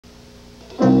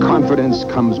Confidence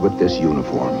comes with this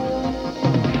uniform.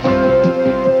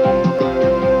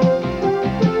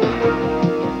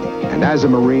 And as a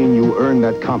Marine, you earn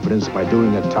that confidence by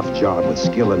doing a tough job with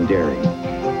skill and daring.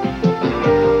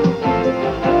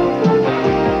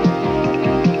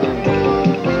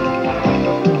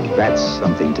 That's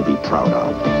something to be proud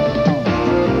of.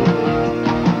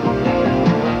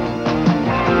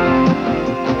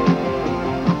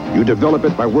 You develop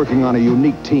it by working on a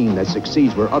unique team that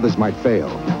succeeds where others might fail.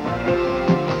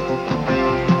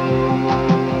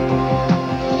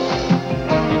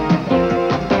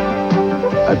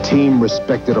 A team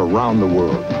respected around the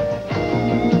world.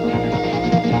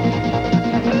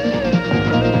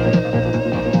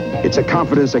 It's a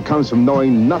confidence that comes from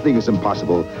knowing nothing is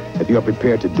impossible if you're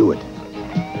prepared to do it.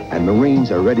 And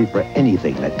Marines are ready for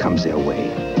anything that comes their way.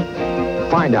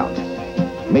 Find out.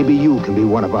 Maybe you can be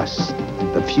one of us.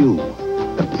 The few,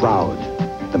 the proud,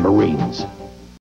 the Marines.